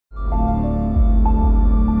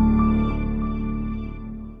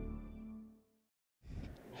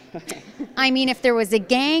I mean, if there was a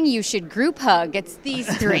gang, you should group hug. It's these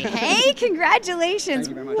three. Hey, congratulations.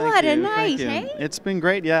 Thank you very much. What a Thank night, you. hey? It's been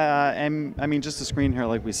great, yeah. And I mean, just to screen here,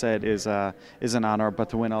 like we said, is an honor, but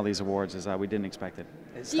to win all these awards is we didn't expect it.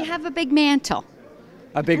 Do you have a big mantle?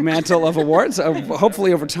 A big mantle of awards,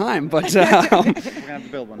 hopefully over time, but We're going to have to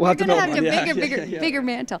build one. we'll have to You're build gonna one. have a Yeah. bigger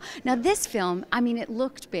mantle. Now, this film, I mean, it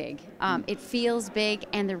looked big. It feels big,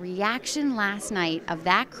 and the reaction last night of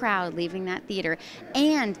that crowd leaving that theater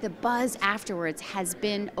and the buzz afterwards has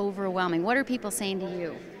been overwhelming. What are people saying to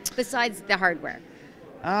you, besides the hardware?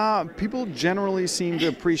 People generally seem to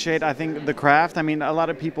appreciate, I think, the craft. I mean, a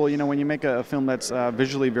lot of people, you know, when you make a film that's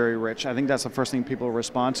visually very rich, I think that's the first thing people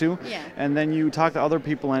respond to. Yeah. And then you talk to other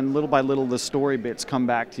people, and little by little, the story bits come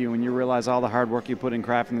back to you, and you realize all the hard work you put in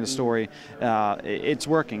crafting the story, it's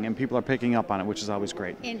working, and people are picking up on it, which is always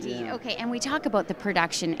great. Indeed. Yeah. Okay, and we talk about the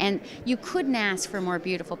production, and you couldn't ask for a more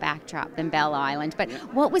beautiful backdrop than Bell Island, but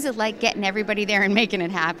what was it like getting everybody there and making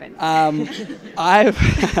it happen? I've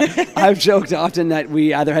joked often that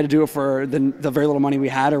we either had to do it for the very little money we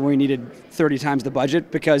had, or we needed 30 times the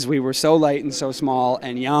budget, because we were so light and so small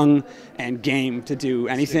and young and game to do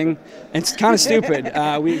anything. It's kind of stupid.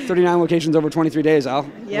 We 39 locations over 23 days, Al.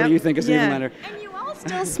 What do you think is even better? And you all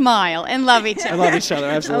still smile and love each other. I love each other,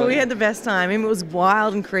 absolutely. Oh, we had the best time. I mean, it was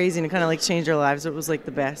wild and crazy, and it kind of like changed our lives. It was like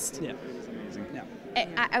the best. Yeah.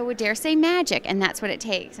 I would dare say magic, and that's what it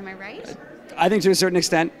takes. Am I right? I think to a certain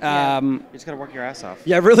extent. You just got to work your ass off.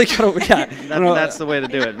 Yeah, really got to. Yeah, that's the way to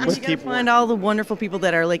do it. And you gotta find all the wonderful people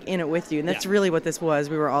that are like in it with you, and that's really what this was.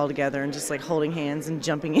 We were all together and just like holding hands and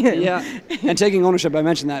jumping in. Yeah, and taking ownership. I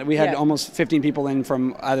mentioned that we had almost 15 people in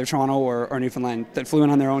from either Toronto or Newfoundland that flew in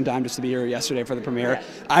on their own dime just to be here yesterday for the premiere. Yeah.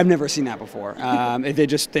 I've never seen that before.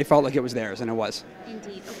 They felt like it was theirs, and it was.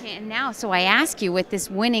 Indeed. Okay, and now, so I ask you, with this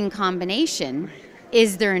winning combination,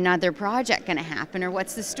 is there another project going to happen, or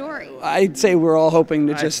what's the story? I'd say we're all hoping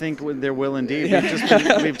to just... I think there will indeed.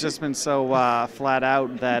 Yeah. We've just been so flat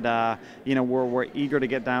out that we're eager to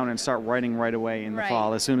get down and start writing right away in the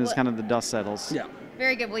fall, as soon as kind of the dust settles. Yeah.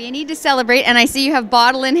 Very good. Well, you need to celebrate, and I see you have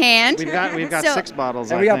bottle in hand. We've got 6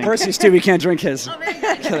 bottles. And we got Percy's too. We can't drink his. Oh, very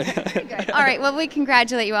good. Very good. All right. Well, we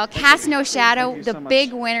congratulate you all. Cast No Shadow, the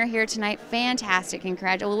big winner here tonight. Fantastic.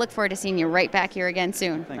 We'll look forward to seeing you right back here again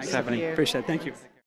soon. Thanks, Stephanie. Appreciate it. Thank you.